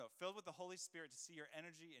filled with the Holy Spirit to see your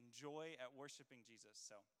energy and joy at worshiping Jesus.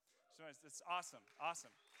 So it's awesome,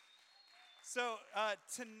 awesome. So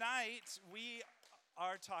tonight we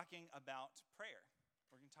are talking about prayer.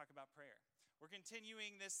 We're going to talk about prayer. We're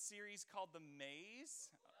continuing this series called The Maze.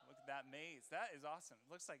 Look at that maze. That is awesome. It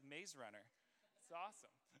looks like Maze Runner. It's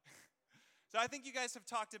awesome. So I think you guys have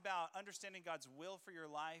talked about understanding God's will for your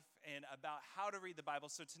life and about how to read the Bible.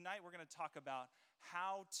 So tonight we're going to talk about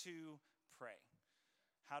how to pray.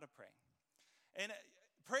 How to pray. And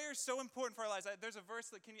prayer is so important for our lives. There's a verse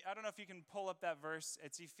that I don't know if you can pull up that verse.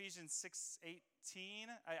 It's Ephesians 6:18.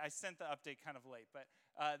 I sent the update kind of late, but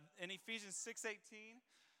in Ephesians 6:18,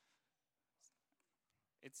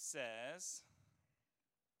 it says,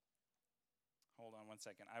 hold on one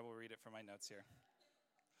second. I will read it from my notes here.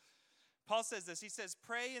 Paul says this. He says,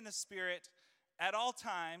 pray in the Spirit at all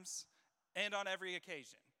times and on every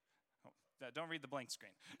occasion. Oh, don't read the blank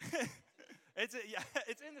screen. It's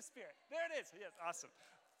in the Spirit. There it is. Yes, awesome.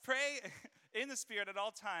 Pray in the Spirit at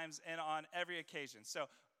all times and on every occasion. So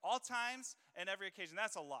all times and every occasion,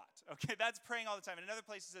 that's a lot. Okay, that's praying all the time. In another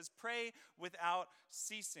place it says pray without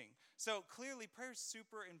ceasing. So clearly prayer is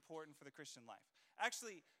super important for the Christian life.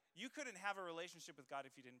 Actually, you couldn't have a relationship with God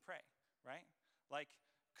if you didn't pray, right? Like,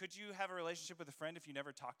 could you have a relationship with a friend if you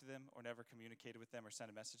never talked to them or never communicated with them or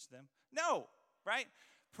sent a message to them? No, right?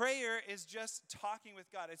 Prayer is just talking with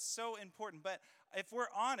God. It's so important. But if we're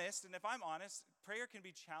honest, and if I'm honest, prayer can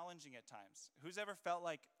be challenging at times. Who's ever felt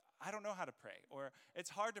like, I don't know how to pray, or it's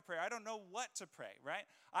hard to pray. I don't know what to pray, right?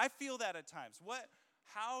 I feel that at times.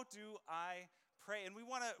 How do I pray? And we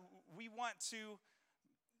want to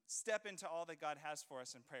step into all that God has for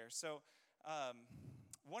us in prayer. So,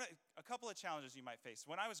 a couple of challenges you might face.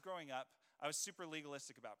 When I was growing up, I was super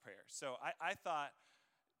legalistic about prayer. So I thought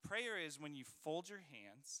prayer is when you fold your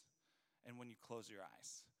hands and when you close your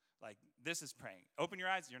eyes. Like, this is praying. Open your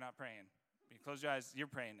eyes, you're not praying. When you close your eyes, you're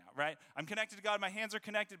praying now, right? I'm connected to God. My hands are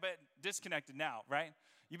connected, but disconnected now, right?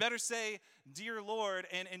 You better say, dear Lord,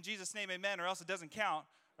 and in Jesus' name, amen, or else it doesn't count,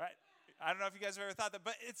 right? I don't know if you guys have ever thought that,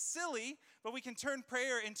 but it's silly, but we can turn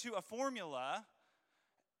prayer into a formula.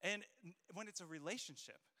 And when it's a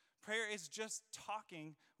relationship, prayer is just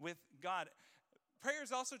talking with God. Prayer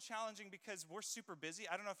is also challenging because we're super busy.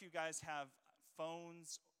 I don't know if you guys have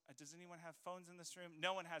phones. Does anyone have phones in this room?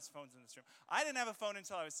 No one has phones in this room. I didn't have a phone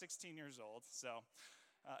until I was 16 years old. So,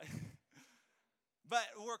 but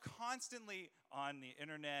we're constantly on the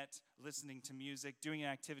internet, listening to music, doing an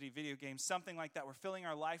activity, video games, something like that. We're filling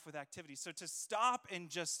our life with activity. So to stop and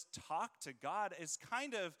just talk to God is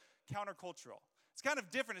kind of countercultural. It's kind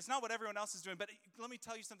of different. It's not what everyone else is doing, but let me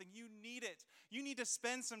tell you something. You need it. You need to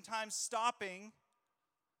spend some time stopping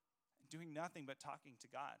and doing nothing but talking to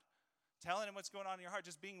God, telling him what's going on in your heart,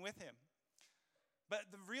 just being with him. But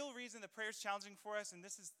the real reason that prayer is challenging for us, and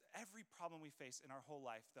this is every problem we face in our whole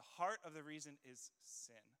life, the heart of the reason is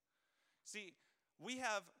sin. See,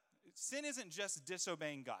 sin isn't just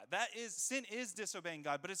disobeying God. Sin is disobeying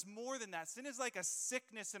God, but it's more than that. Sin is like a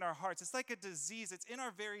sickness in our hearts. It's like a disease. It's in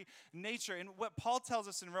our very nature. And what Paul tells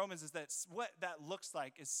us in Romans is that what that looks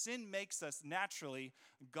like is sin makes us naturally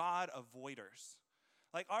God avoiders.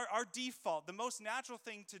 Like our default, the most natural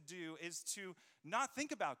thing to do is to not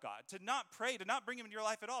think about God, to not pray, to not bring him into your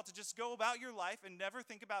life at all, to just go about your life and never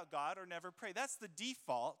think about God or never pray. That's the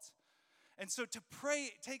default. And so to pray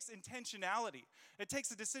takes intentionality. It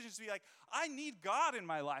takes a decision to be like, I need God in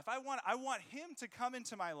my life. I want him to come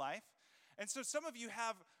into my life. And so some of you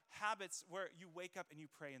have habits where you wake up and you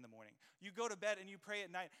pray in the morning. You go to bed and you pray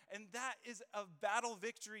at night. And that is a battle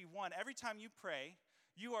victory won. Every time you pray,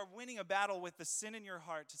 you are winning a battle with the sin in your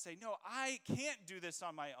heart to say, no, I can't do this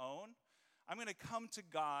on my own. I'm going to come to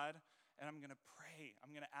God and I'm going to pray. I'm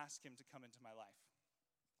going to ask him to come into my life.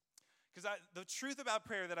 Because the truth about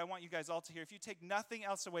prayer that I want you guys all to hear, if you take nothing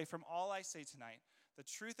else away from all I say tonight, the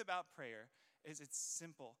truth about prayer is it's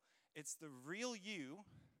simple. It's the real you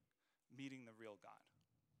meeting the real God.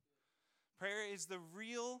 Prayer is the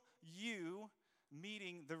real you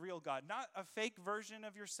meeting the real God. Not a fake version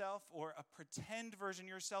of yourself or a pretend version of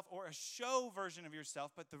yourself or a show version of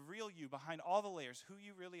yourself, but the real you behind all the layers, who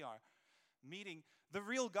you really are, meeting the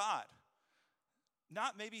real God.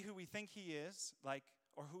 Not maybe who we think he is,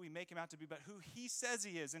 or who we make him out to be, but who he says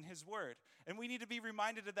he is in his word. And we need to be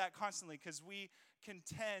reminded of that constantly because we can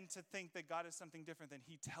tend to think that God is something different than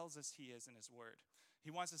he tells us he is in his word.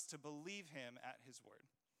 He wants us to believe him at his word.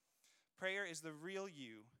 Prayer is the real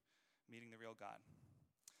you meeting the real God.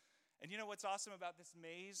 And you know what's awesome about this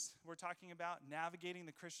maze we're talking about, navigating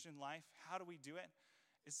the Christian life? How do we do it?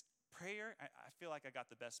 Is prayer, I feel like I got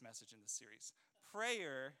the best message in this series.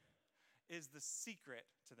 Prayer is the secret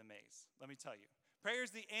to the maze. Let me tell you. Prayer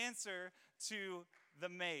is the answer to the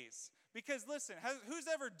maze. Because listen, who's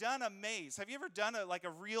ever done a maze? Have you ever done a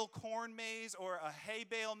real corn maze or a hay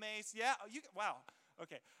bale maze? Yeah, wow.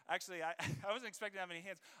 Okay, actually, I wasn't expecting to have any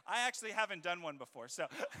hands. I actually haven't done one before, so,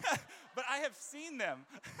 but I have seen them.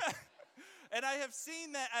 And I have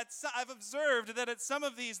seen that I've observed that at some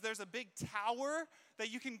of these, there's a big tower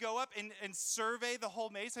that you can go up and survey the whole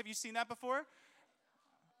maze. Have you seen that before?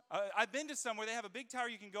 I've been to some where they have a big tower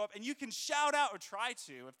you can go up, and you can shout out, or try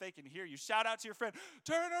to, if they can hear you, shout out to your friend,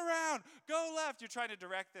 turn around, go left. You're trying to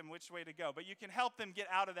direct them which way to go, but you can help them get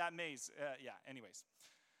out of that maze. Anyways.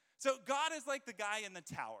 So God is like the guy in the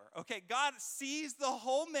tower, okay? God sees the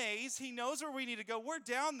whole maze. He knows where we need to go. We're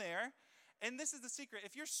down there. And this is the secret.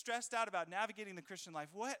 If you're stressed out about navigating the Christian life,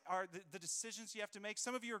 what are the decisions you have to make?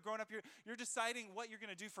 Some of you are growing up, you're deciding what you're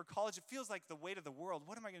going to do for college. It feels like the weight of the world.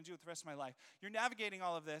 What am I going to do with the rest of my life? You're navigating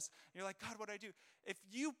all of this. And you're like, God, what do I do? If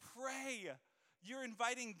you pray, you're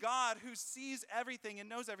inviting God, who sees everything and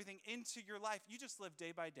knows everything, into your life. You just live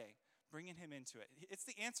day by day, bringing him into it. It's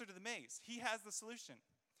the answer to the maze. He has the solution.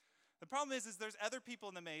 The problem is there's other people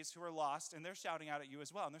in the maze who are lost, and they're shouting out at you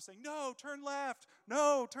as well. And they're saying, no, turn left.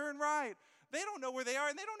 No, turn right. They don't know where they are,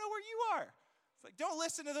 and they don't know where you are. It's like, don't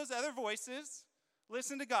listen to those other voices.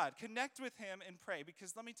 Listen to God. Connect with him and pray,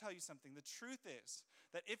 because let me tell you something. The truth is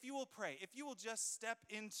that if you will pray, if you will just step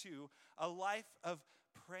into a life of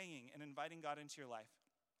praying and inviting God into your life,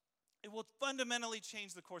 it will fundamentally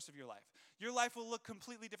change the course of your life. Your life will look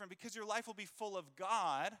completely different because your life will be full of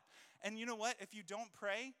God. And you know what? If you don't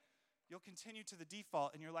pray, you'll continue to the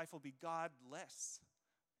default, and your life will be godless.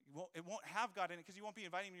 It won't have God in it because you won't be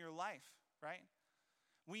inviting him in your life, right?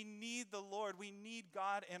 We need the Lord. We need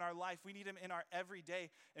God in our life. We need him in our everyday.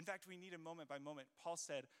 In fact, we need him moment by moment. Paul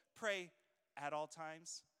said, pray at all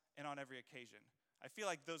times and on every occasion. I feel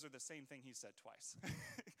like those are the same thing he said twice.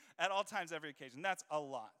 At all times, every occasion. That's a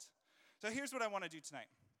lot. So here's what I want to do tonight.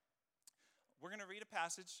 We're going to read a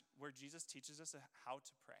passage where Jesus teaches us how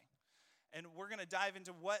to pray. And we're going to dive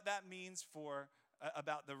into what that means for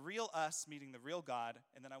about the real us meeting the real God.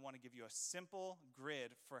 And then I want to give you a simple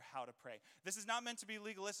grid for how to pray. This is not meant to be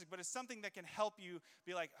legalistic, but it's something that can help you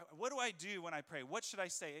be like, what do I do when I pray? What should I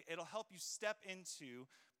say? It'll help you step into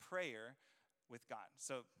prayer with God.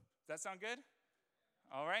 So does that sound good?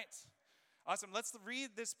 All right. Awesome. Let's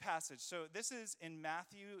read this passage. So this is in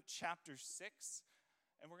Matthew chapter 6.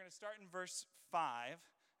 And we're going to start in verse 5.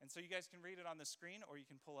 And so you guys can read it on the screen, or you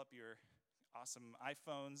can pull up your awesome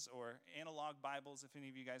iPhones or analog Bibles if any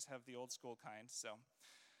of you guys have the old school kind. So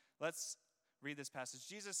let's read this passage.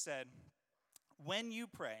 Jesus said, when you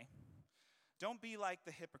pray, don't be like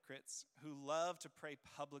the hypocrites who love to pray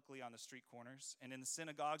publicly on the street corners and in the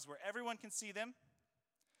synagogues where everyone can see them.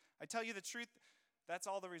 I tell you the truth, that's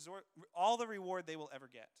all the reward they will ever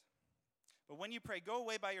get. But when you pray, go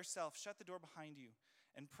away by yourself, shut the door behind you,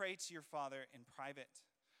 and pray to your Father in private.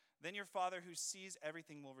 Then your Father who sees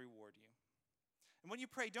everything will reward you. And when you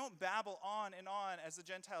pray, don't babble on and on as the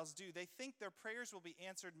Gentiles do. They think their prayers will be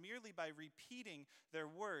answered merely by repeating their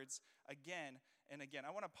words again and again.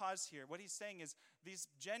 I want to pause here. What he's saying is these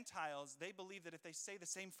Gentiles, they believe that if they say the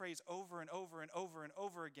same phrase over and over and over and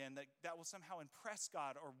over again, that will somehow impress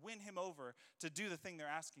God or win him over to do the thing they're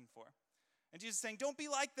asking for. And Jesus is saying, don't be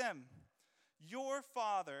like them. Your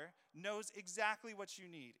Father knows exactly what you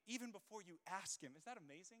need, even before you ask him. Is that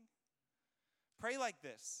amazing? Pray like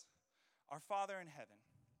this. Our Father in heaven,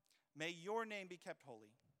 may your name be kept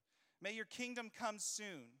holy. May your kingdom come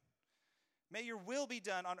soon. May your will be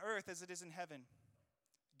done on earth as it is in heaven.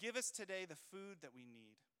 Give us today the food that we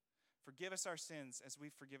need. Forgive us our sins as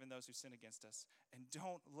we've forgiven those who sin against us. And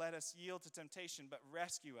don't let us yield to temptation, but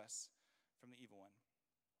rescue us from the evil one.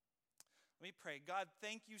 Let me pray. God,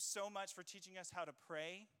 thank you so much for teaching us how to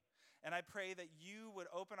pray. And I pray that you would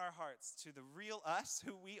open our hearts to the real us,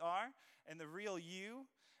 who we are, and the real you.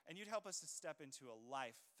 And you'd help us to step into a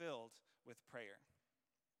life filled with prayer.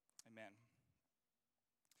 Amen.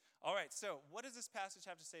 All right, so what does this passage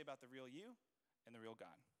have to say about the real you and the real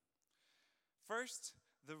God? First,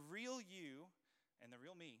 the real you and the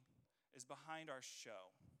real me is behind our show.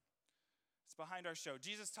 It's behind our show.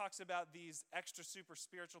 Jesus talks about these extra super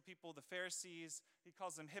spiritual people, the Pharisees. He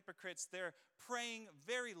calls them hypocrites. They're praying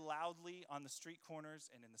very loudly on the street corners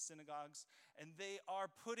and in the synagogues, and they are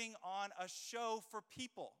putting on a show for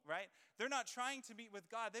people, right? They're not trying to meet with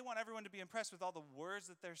God. They want everyone to be impressed with all the words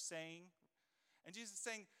that they're saying. And Jesus is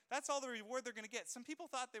saying, that's all the reward they're going to get. Some people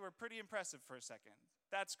thought they were pretty impressive for a second.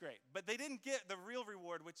 That's great. But they didn't get the real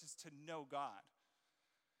reward, which is to know God.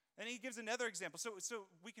 And he gives another example. So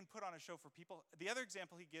we can put on a show for people. The other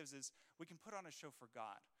example he gives is we can put on a show for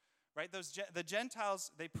God. right? The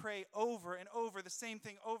Gentiles, they pray over and over, the same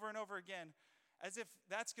thing over and over again, as if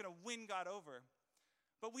that's going to win God over.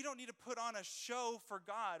 But we don't need to put on a show for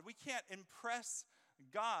God. We can't impress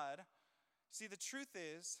God. See, the truth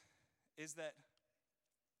is that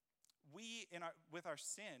we, with our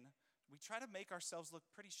sin, we try to make ourselves look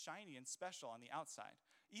pretty shiny and special on the outside,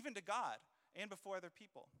 even to God and before other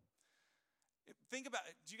people. Think about,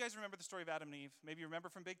 do you guys remember the story of Adam and Eve? Maybe you remember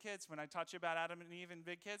from Big Kids when I taught you about Adam and Eve and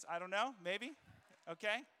Big Kids? I don't know, maybe?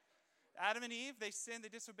 Okay. Adam and Eve, they sinned, they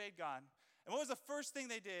disobeyed God. And what was the first thing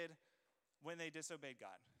they did when they disobeyed God?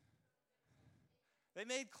 They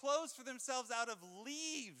made clothes for themselves out of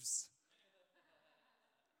leaves.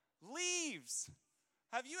 Leaves.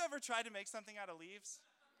 Have you ever tried to make something out of leaves?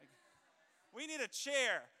 Like, we need a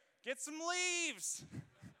chair. Get some leaves.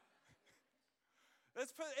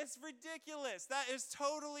 It's ridiculous. That is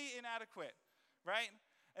totally inadequate, right?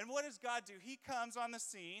 And what does God do? He comes on the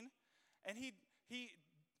scene, and he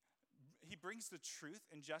brings the truth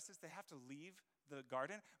and justice. They have to leave the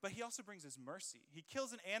garden, but he also brings his mercy. He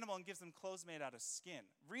kills an animal and gives them clothes made out of skin.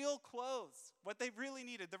 Real clothes, what they really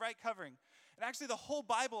needed, the right covering. And actually the whole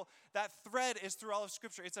Bible, that thread is through all of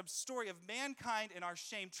Scripture. It's a story of mankind in our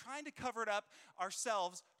shame, trying to cover it up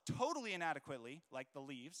ourselves totally inadequately, like the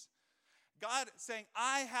leaves. God saying,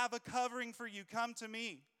 I have a covering for you, come to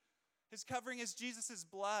me. His covering is Jesus'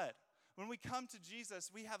 blood. When we come to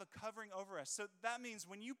Jesus, we have a covering over us. So that means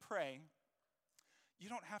when you pray, you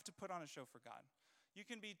don't have to put on a show for God. You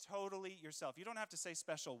can be totally yourself. You don't have to say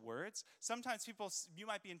special words. Sometimes you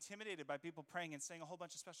might be intimidated by people praying and saying a whole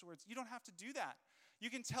bunch of special words. You don't have to do that. You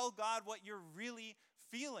can tell God what you're really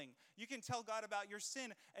feeling. You can tell God about your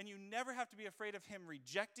sin, and you never have to be afraid of him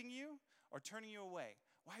rejecting you or turning you away.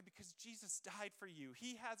 Why? Because Jesus died for you.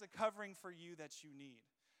 He has a covering for you that you need.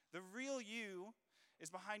 The real you is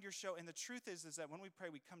behind your show, and the truth is that when we pray,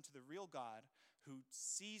 we come to the real God who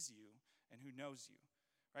sees you and who knows you.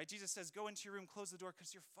 Right? Jesus says, go into your room, close the door,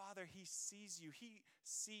 because your Father, he sees you. He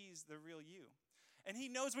sees the real you. And he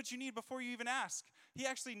knows what you need before you even ask. He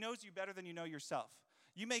actually knows you better than you know yourself.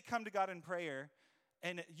 You may come to God in prayer,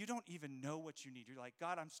 and you don't even know what you need. You're like,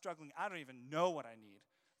 God, I'm struggling. I don't even know what I need.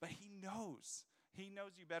 But he knows. He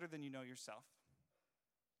knows you better than you know yourself.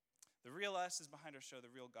 The real us is behind our show. The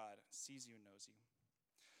real God sees you and knows you.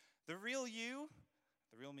 The real you,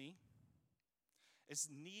 the real me, is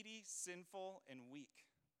needy, sinful, and weak.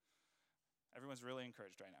 Everyone's really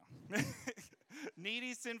encouraged right now.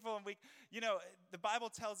 Needy, sinful, and weak. You know, the Bible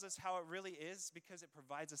tells us how it really is because it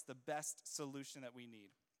provides us the best solution that we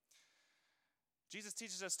need. Jesus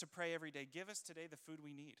teaches us to pray every day, give us today the food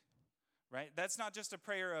we need. Right? That's not just a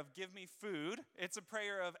prayer of give me food. It's a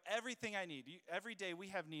prayer of everything I need. Every day we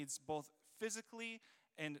have needs both physically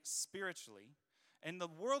and spiritually. And the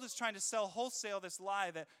world is trying to sell wholesale this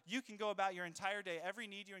lie that you can go about your entire day, every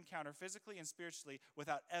need you encounter physically and spiritually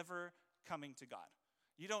without ever coming to God.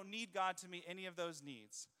 You don't need God to meet any of those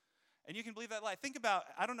needs. And you can believe that lie. Think about,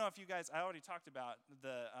 I don't know if you guys, I already talked about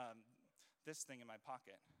this thing in my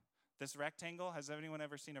pocket. This rectangle. Has anyone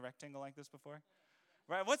ever seen a rectangle like this before?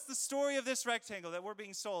 Right? What's the story of this rectangle that we're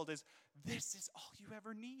being sold is this is all you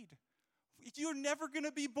ever need. You're never going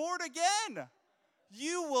to be bored again.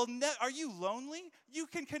 You will are you lonely? You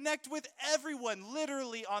can connect with everyone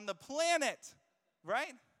literally on the planet,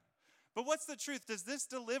 right? But what's the truth? Does this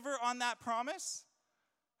deliver on that promise?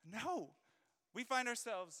 No. We find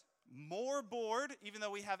ourselves more bored, even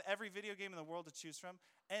though we have every video game in the world to choose from,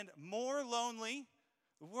 and more lonely.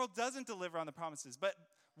 The world doesn't deliver on the promises, but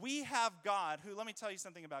we have God who, let me tell you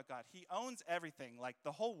something about God. He owns everything, like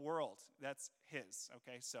the whole world. That's his,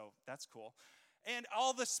 okay? So that's cool. And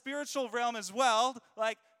all the spiritual realm as well,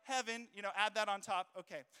 like heaven, add that on top.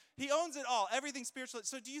 Okay. He owns it all, everything spiritual.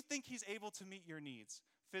 So do you think he's able to meet your needs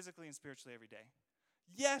physically and spiritually every day?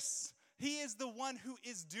 Yes. He is the one who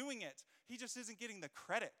is doing it. He just isn't getting the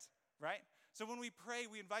credit, right? So when we pray,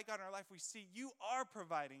 we invite God in our life, we see you are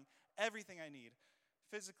providing everything I need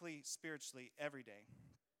physically, spiritually, every day.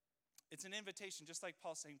 It's an invitation, just like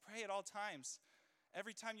Paul's saying, pray at all times.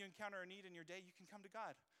 Every time you encounter a need in your day, you can come to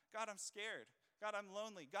God. God, I'm scared. God, I'm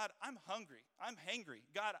lonely. God, I'm hungry. I'm hangry.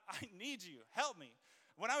 God, I need you. Help me.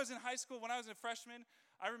 When I was in high school, when I was a freshman,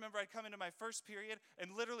 I remember I'd come into my first period,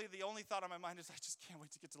 and literally the only thought on my mind is, I just can't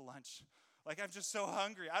wait to get to lunch. Like, I'm just so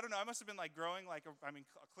hungry. I don't know. I must have been like growing.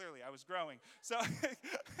 Clearly I was growing. So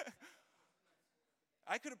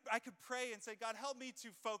I could pray and say, God, help me to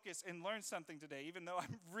focus and learn something today, even though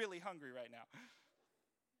I'm really hungry right now.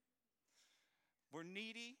 We're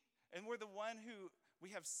needy, and we're the one who, we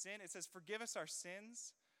have sin. It says, forgive us our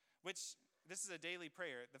sins, which this is a daily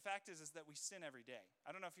prayer. The fact is that we sin every day.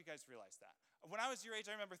 I don't know if you guys realize that. When I was your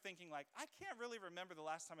age, I remember thinking like, I can't really remember the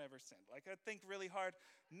last time I ever sinned. Like I think really hard.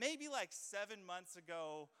 Maybe like 7 months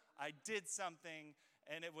ago, I did something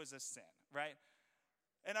and it was a sin, right?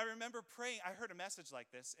 And I remember praying, I heard a message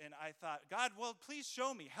like this, and I thought, God, well, please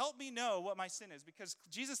show me. Help me know what my sin is, because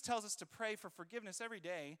Jesus tells us to pray for forgiveness every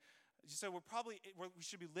day. So we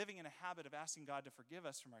should be living in a habit of asking God to forgive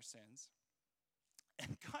us from our sins.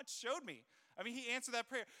 And God showed me. I mean, he answered that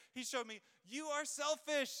prayer. He showed me, you are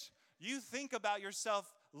selfish. You think about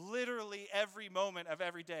yourself literally every moment of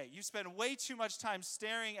every day. You spend way too much time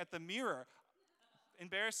staring at the mirror.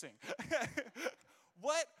 Embarrassing.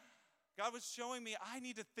 What? God was showing me I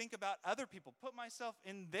need to think about other people, put myself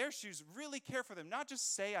in their shoes, really care for them. Not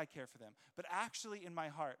just say I care for them, but actually in my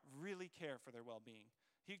heart, really care for their well-being.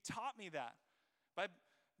 He taught me that by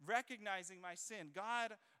recognizing my sin.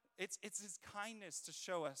 God, it's his kindness to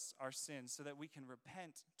show us our sins so that we can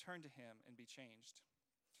repent, turn to him, and be changed.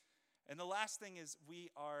 And the last thing is we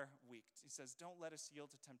are weak. He says, don't let us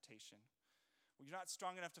yield to temptation. You're not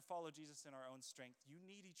strong enough to follow Jesus in our own strength. You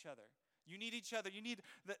need each other. You need each other. You need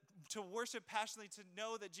to worship passionately, to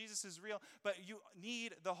know that Jesus is real. But you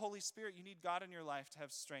need the Holy Spirit. You need God in your life to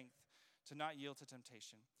have strength to not yield to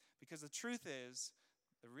temptation. Because the truth is,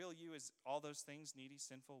 the real you is all those things, needy,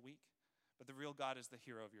 sinful, weak. But the real God is the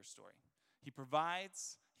hero of your story. He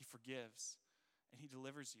provides, he forgives, and he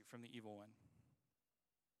delivers you from the evil one.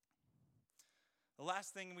 The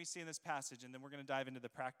last thing we see in this passage, and then we're going to dive into the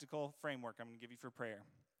practical framework I'm going to give you for prayer,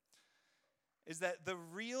 is that the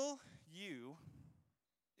real you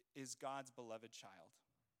is God's beloved child.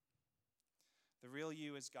 The real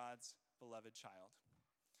you is God's beloved child.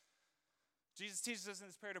 Jesus teaches us in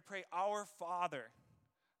this prayer to pray, our Father.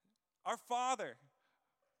 Our Father.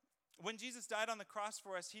 When Jesus died on the cross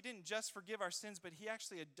for us, he didn't just forgive our sins, but he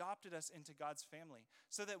actually adopted us into God's family.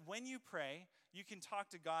 So that when you pray, you can talk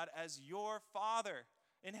to God as your Father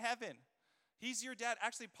in heaven. He's your dad.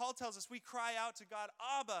 Actually, Paul tells us we cry out to God,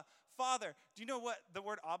 Abba, Father. Do you know what the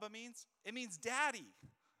word Abba means? It means daddy.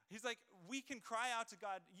 He's like, we can cry out to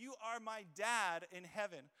God, you are my dad in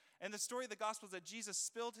heaven. And the story of the gospel is that Jesus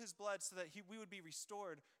spilled his blood so that we would be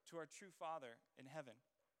restored to our true Father in heaven.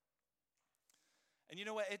 And you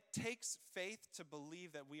know what? It takes faith to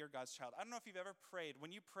believe that we are God's child. I don't know if you've ever prayed.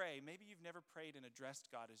 When you pray, maybe you've never prayed and addressed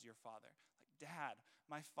God as your Father. Like, Dad,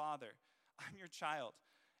 my Father, I'm your child.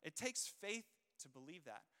 It takes faith to believe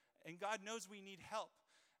that. And God knows we need help.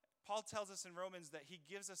 Paul tells us in Romans that he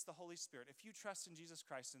gives us the Holy Spirit. If you trust in Jesus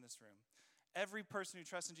Christ in this room, every person who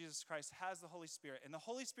trusts in Jesus Christ has the Holy Spirit. And the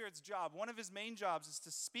Holy Spirit's job, one of his main jobs, is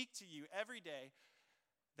to speak to you every day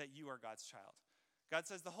that you are God's child. God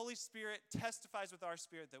says the Holy Spirit testifies with our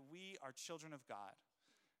spirit that we are children of God.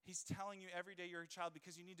 He's telling you every day you're a child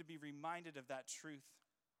because you need to be reminded of that truth.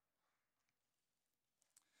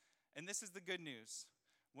 And this is the good news.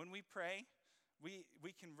 When we pray, we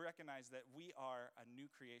can recognize that we are a new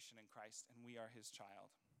creation in Christ and we are his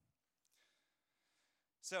child.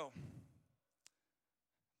 So,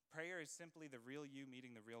 prayer is simply the real you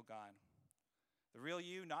meeting the real God. The real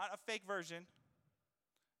you, not a fake version,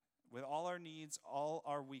 with all our needs, all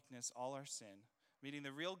our weakness, all our sin, meeting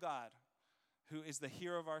the real God who is the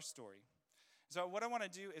hero of our story. So what I want to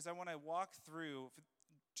do is I want to walk through,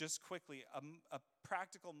 just quickly, a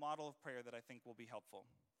practical model of prayer that I think will be helpful.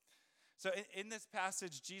 So in this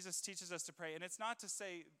passage, Jesus teaches us to pray, and it's not to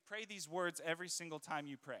say, pray these words every single time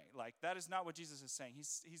you pray. Like, that is not what Jesus is saying.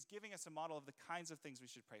 He's giving us a model of the kinds of things we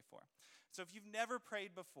should pray for. So if you've never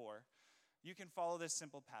prayed before, you can follow this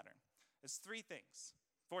simple pattern. It's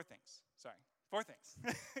four things.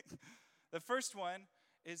 The first one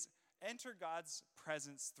is enter God's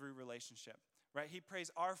presence through relationship, right? He prays,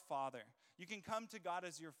 our Father. You can come to God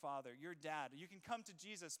as your Father, your dad. You can come to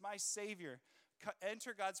Jesus, my Savior.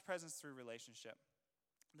 Enter God's presence through relationship.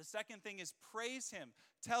 The second thing is praise him.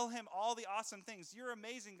 Tell him all the awesome things. You're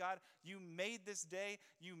amazing, God. You made this day.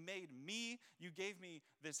 You made me. You gave me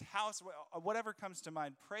this house. Whatever comes to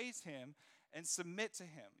mind, praise him and submit to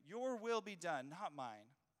him. Your will be done, not mine.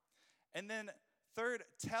 And then third,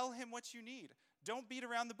 tell him what you need. Don't beat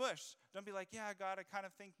around the bush. Don't be like, yeah, God, I kind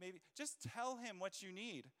of think maybe. Just tell him what you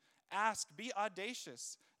need. Ask. Be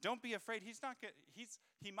audacious. Don't be afraid.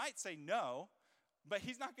 He might say no, but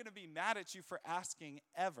he's not going to be mad at you for asking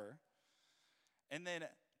ever. And then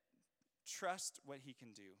trust what he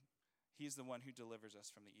can do. He's the one who delivers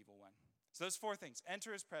us from the evil one. So those four things.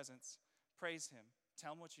 Enter his presence. Praise him.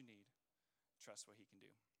 Tell him what you need. Trust what he can do.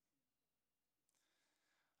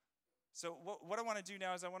 So what I want to do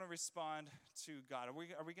now is I want to respond to God. Are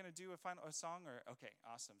we going to do a song? Or okay,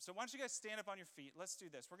 awesome. So why don't you guys stand up on your feet? Let's do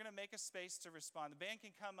this. We're going to make a space to respond. The band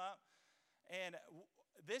can come up, and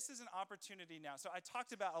this is an opportunity now. So I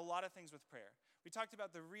talked about a lot of things with prayer. We talked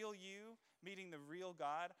about the real you meeting the real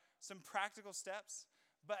God, some practical steps.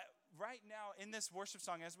 But right now in this worship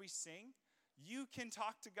song, as we sing, you can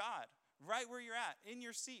talk to God right where you're at, in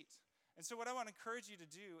your seat. And so what I want to encourage you to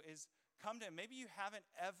do is come to him. Maybe you haven't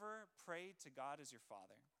ever prayed to God as your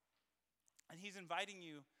Father. And he's inviting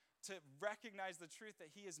you to recognize the truth that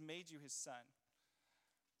he has made you his son.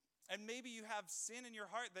 And maybe you have sin in your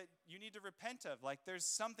heart that you need to repent of. Like there's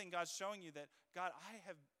something God's showing you that, God,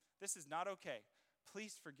 this is not okay.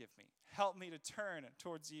 Please forgive me. Help me to turn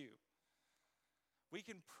towards you. We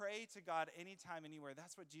can pray to God anytime, anywhere.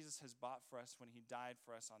 That's what Jesus has bought for us when he died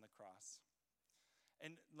for us on the cross.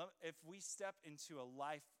 And if we step into a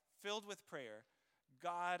life filled with prayer,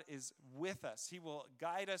 God is with us. He will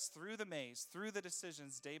guide us through the maze, through the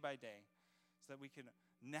decisions day by day, so that we can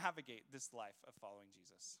navigate this life of following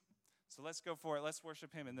Jesus. So let's go for it. Let's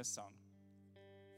worship him in this song.